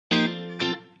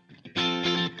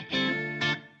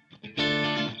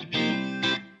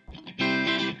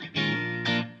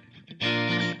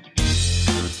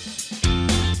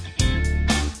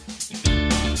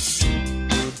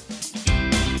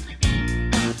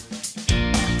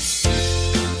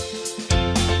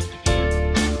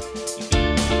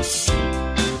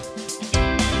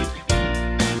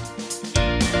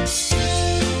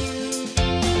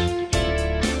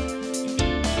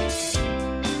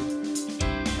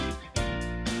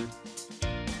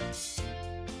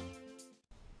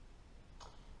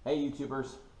Hey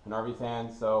YouTubers and RV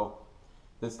fans, so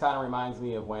this kind of reminds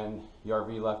me of when the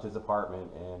RV left his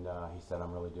apartment and he said,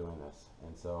 I'm really doing this.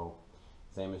 And so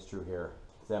same is true here.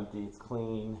 It's empty, it's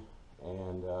clean,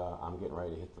 and I'm getting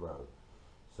ready to hit the road.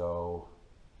 So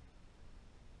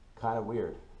kind of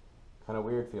weird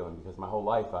feeling, because my whole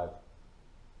life I've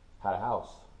had a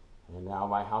house and now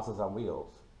my house is on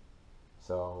wheels.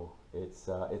 So it's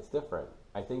different.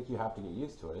 I think you have to get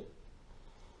used to it.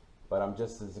 But I'm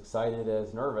just as excited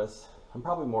as nervous. I'm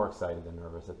probably more excited than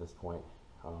nervous at this point.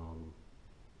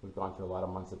 We've gone through a lot of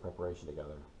months of preparation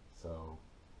together. So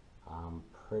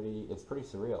it's pretty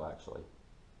surreal actually.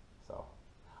 So,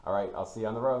 all right, I'll see you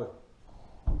on the road.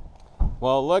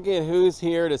 Well, look at who's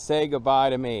here to say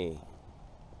goodbye to me.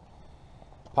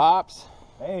 Pops.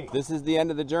 Hey. This is the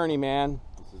end of the journey, man.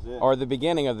 This is it. Or the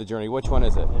beginning of the journey. Which one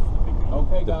is it? It's the beginning.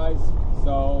 Okay, guys.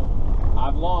 So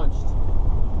I've launched.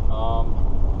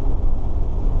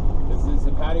 This is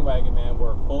the Paddy Wagon, man.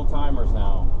 We're full-timers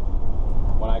now.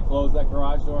 When I closed that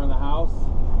garage door in the house,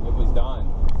 it was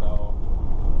done. So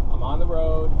I'm on the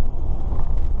road.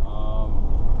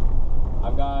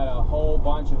 I've got a whole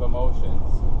bunch of emotions.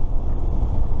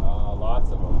 Lots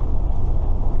of them.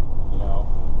 You know,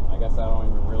 I guess I don't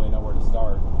even really know where to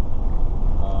start.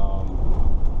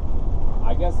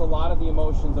 I guess a lot of the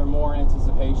emotions are more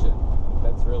anticipation.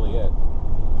 That's really it.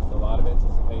 It's a lot of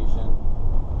anticipation.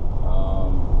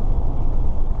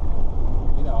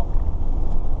 You know,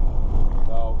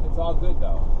 so it's all good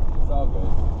though. It's all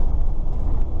good.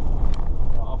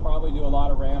 You know, I'll probably do a lot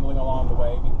of rambling along the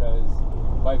way because,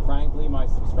 quite frankly, my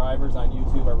subscribers on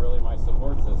YouTube are really my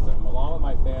support system, along with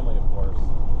my family, of course.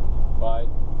 But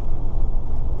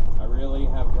I really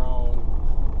have grown.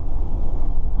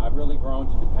 I've really grown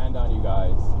to depend on you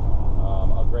guys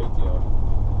a great deal,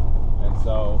 and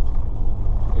so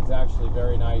it's actually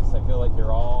very nice. I feel like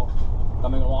you're all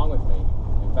coming along with me.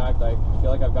 In fact, I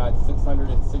feel like I've got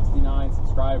 669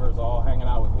 subscribers all hanging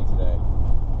out with me today.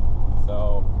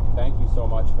 So thank you so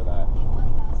much for that.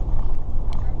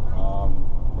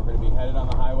 We're going to be headed on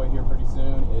the highway here pretty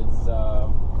soon. It's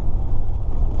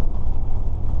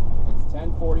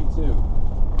 10:42.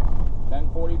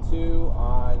 10:42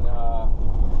 on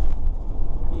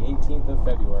the 18th of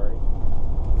February.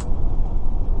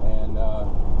 And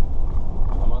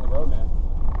I'm on the road, man.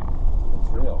 It's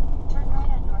real. Turn right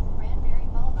on North Granbury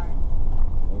Boulevard.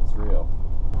 It's real.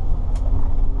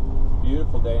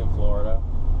 Beautiful day in Florida.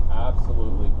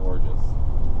 Absolutely gorgeous.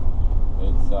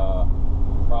 It's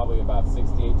probably about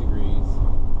 68 degrees.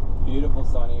 Beautiful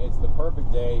sunny. It's the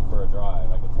perfect day for a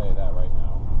drive, I can tell you that right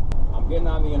now. I'm getting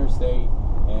on the interstate,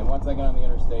 and once I get on the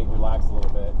interstate, relax a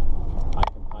little bit, I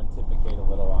can pontificate a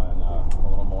little on a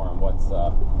little more on what's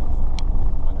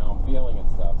on how I'm feeling and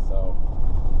stuff. So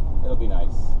it'll be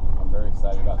nice. I'm very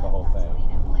excited about the whole thing.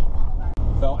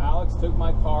 So Alex took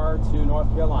my car to North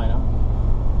Carolina,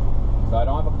 so I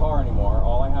don't have a car anymore.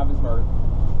 All I have is Myrt.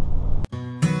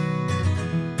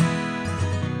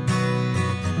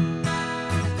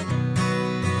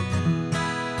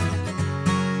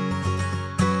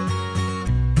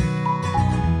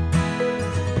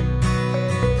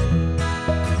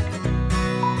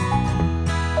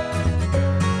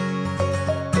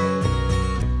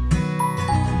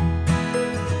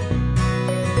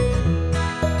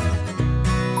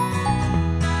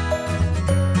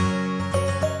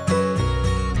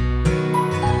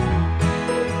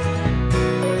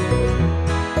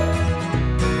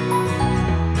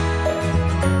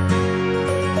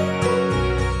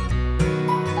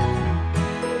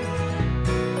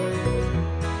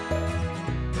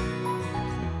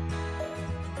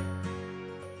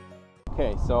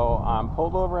 Okay, so I'm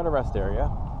pulled over at a rest area.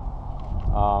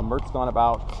 Myrt's gone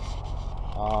about,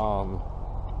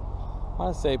 I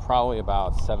want to say probably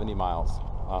about 70 miles.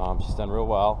 She's done real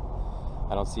well.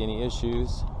 I don't see any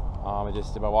issues. I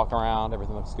just about walk around,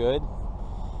 everything looks good.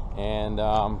 And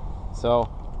so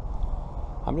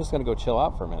I'm just going to go chill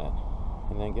out for a minute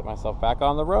and then get myself back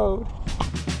on the road.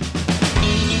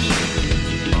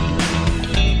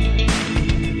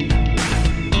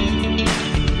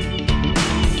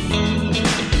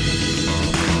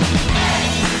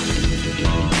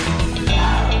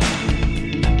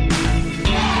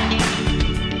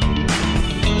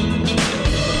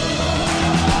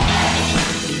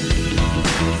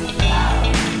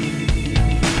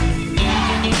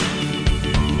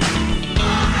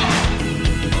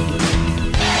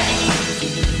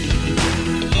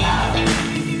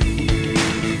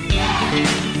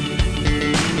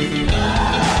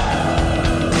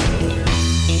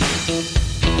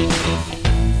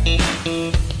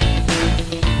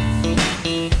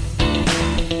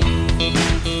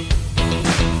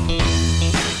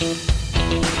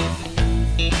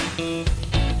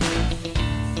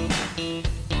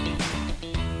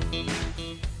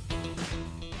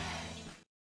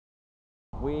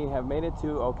 made it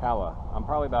to Ocala. I'm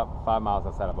probably about 5 miles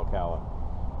outside of Ocala.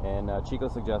 And Chico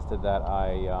suggested that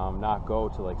I not go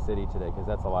to Lake City today because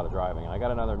that's a lot of driving. And I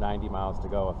got another 90 miles to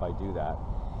go if I do that.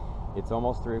 It's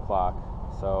almost 3 o'clock,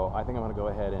 so I think I'm going to go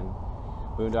ahead and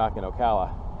boondock in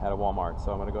Ocala at a Walmart.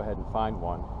 So I'm going to go ahead and find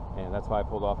one, and that's why I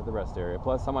pulled off at the rest area.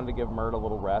 Plus, I wanted to give Myrt a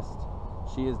little rest.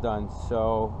 She has done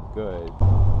so good.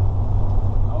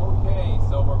 Okay,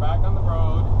 so we're back on the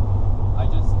road. I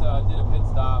just did a pit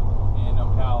stop in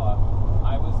Ocala.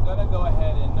 I was going to go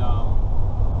ahead and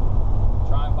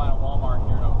try and find a Walmart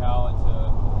here in Ocala to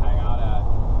hang out at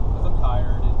because I'm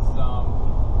tired. It's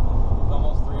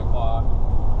almost 3 o'clock.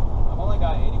 I've only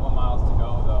got 81 miles to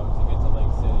go though to get to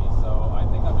Lake City, so I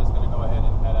think I'm just going to go ahead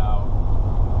and head out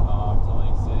to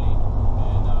Lake City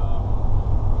and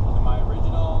to my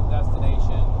original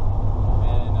destination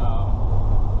and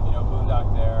you know,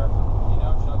 boondock there. You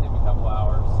know, it's gonna take me a couple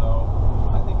hours, so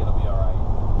I think it'll be all right.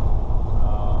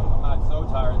 I'm not so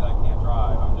tired that I can't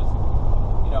drive. I'm just,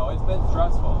 you know, it's been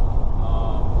stressful.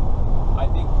 I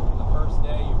think the first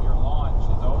day of your launch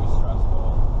is always stressful.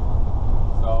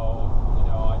 So, you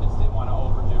know, I just didn't want to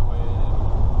overdo it. And,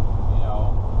 you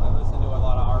know, I listen to a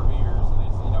lot of RVers and they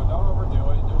say, you know, don't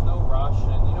overdo it. There's no rush.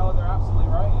 And, you know, they're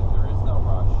absolutely right. There is no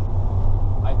rush.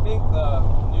 I think the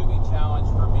newbie challenge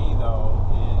for me, though,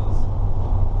 is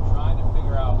trying to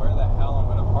figure out where the hell I'm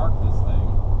going to park this thing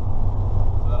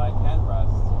so that I can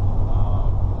rest.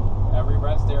 Every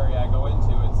rest area I go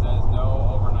into, it says no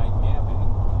overnight camping.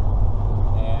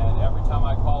 And every time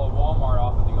I call a Walmart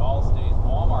off of the Allstays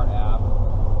Walmart app,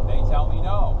 they tell me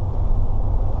no.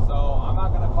 So I'm not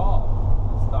going to call.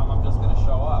 I'm just going to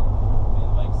show up in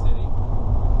Lake City.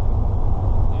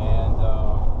 And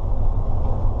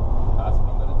that's what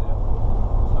I'm going to do.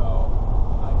 So,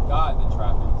 my God, the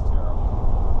traffic is terrible.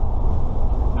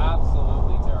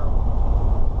 Absolutely terrible.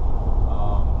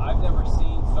 I've never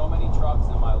seen so many trucks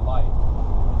in my life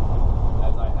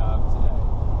as I have today.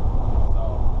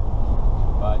 So,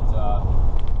 but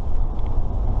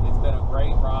it's been a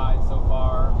great ride so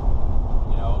far.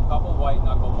 You know, a couple white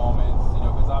knuckle moments, you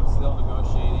know, because I'm still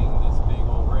negotiating this big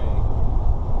old rig.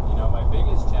 You know, my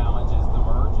biggest challenge is the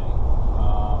merging.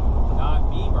 Not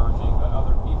me merging, but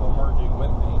other people merging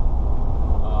with me.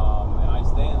 And I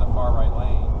stay in the far right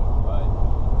lane, but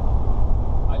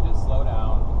I just slow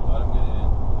down, let them get in.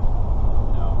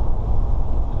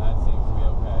 And that seems to be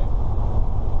okay.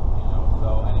 You know,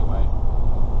 so anyway,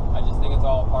 I just think it's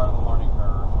all part of the learning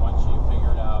curve. Once you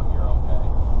figure it out, you're okay.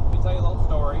 Let me tell you a little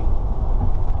story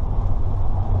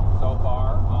so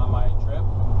far on my trip.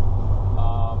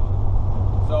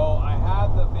 So I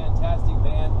had the fantastic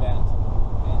fan vent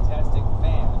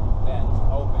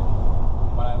open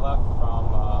when I left from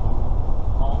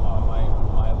home,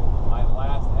 my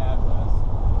last address.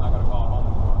 I'm not going to call it home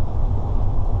anymore.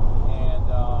 And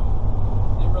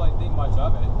didn't really think much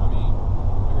of it. I mean,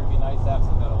 figured it'd be nice to have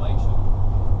some ventilation.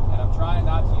 And I'm trying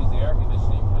not to use the air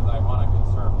conditioning because I want to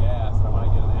conserve gas and I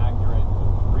want to get an accurate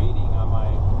reading on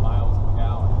my miles per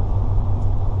gallon.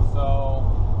 So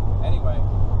anyway,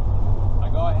 I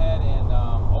go ahead and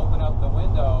open up the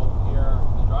window here,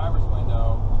 the driver's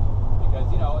window, because,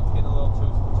 you know, it's getting a little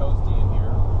toasty in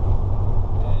here.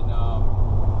 And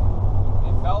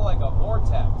it felt like a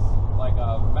vortex, like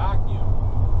a vacuum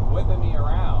whipping me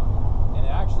around. And it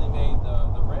actually made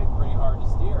the rig pretty hard to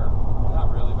steer.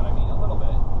 Not really, but I mean a little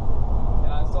bit.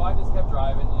 And so I just kept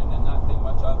driving and not think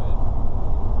much of it.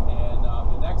 And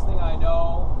the next thing I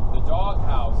know, the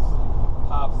doghouse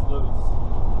pops loose.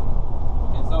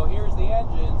 And so here's the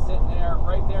engine sitting there,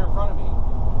 right there in front of me.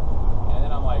 And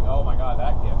then I'm like, oh my God,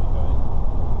 that can't be good.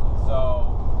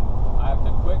 So I have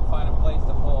to quick find a place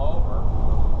to pull over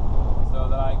so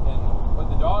that I can put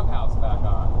the doghouse back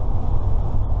on.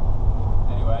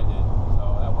 Anyway, I did.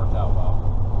 So that worked out well.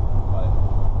 But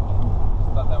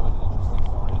I thought that was an interesting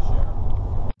story to share.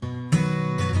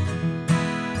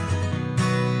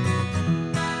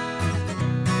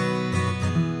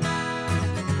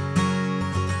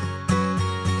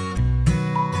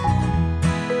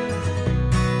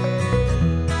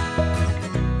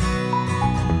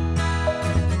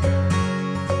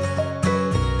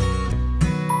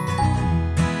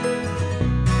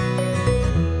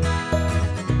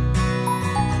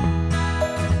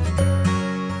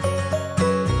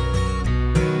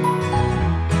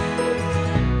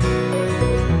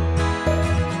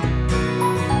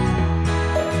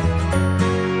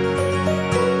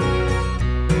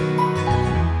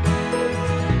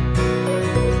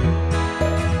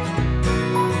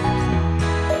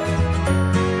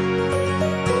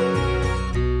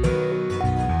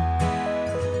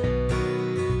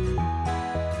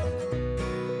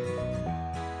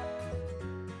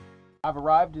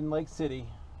 arrived in Lake City.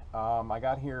 I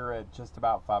got here at just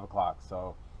about 5 o'clock,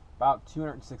 so about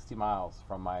 260 miles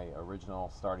from my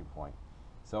original starting point.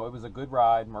 So it was a good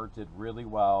ride. Myrt did really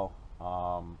well.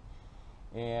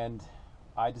 And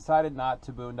I decided not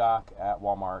to boondock at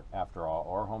Walmart after all,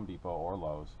 or Home Depot, or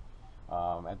Lowe's.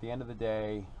 At the end of the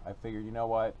day, I figured, you know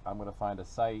what, I'm going to find a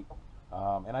site,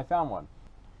 and I found one.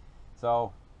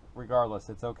 So regardless,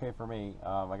 it's okay for me.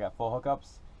 I got full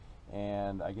hookups,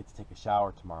 and I get to take a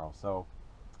shower tomorrow. So,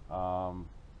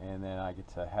 and then I get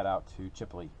to head out to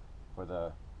Chipley for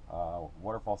the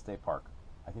Waterfall State Park.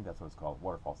 I think that's what it's called,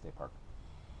 Waterfall State Park.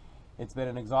 It's been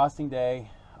an exhausting day,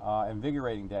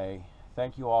 invigorating day.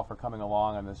 Thank you all for coming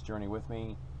along on this journey with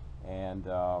me, and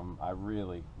I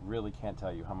really, really can't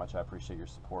tell you how much I appreciate your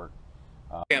support.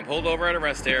 I'm pulled over at a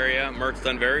rest area. Myrt's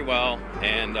done very well,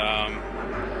 and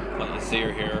let you see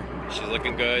her here. She's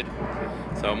looking good.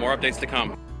 So more updates to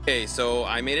come. Okay, so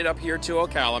I made it up here to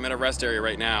Ocala. I'm in a rest area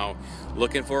right now,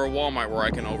 looking for a Walmart where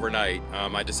I can overnight.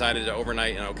 I decided to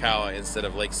overnight in Ocala instead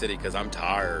of Lake City because I'm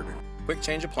tired. Quick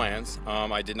change of plans.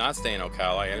 I did not stay in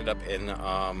Ocala. I ended up in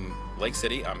Lake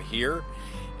City. I'm here,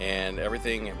 and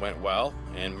everything went well,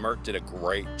 and Myrt did a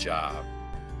great job.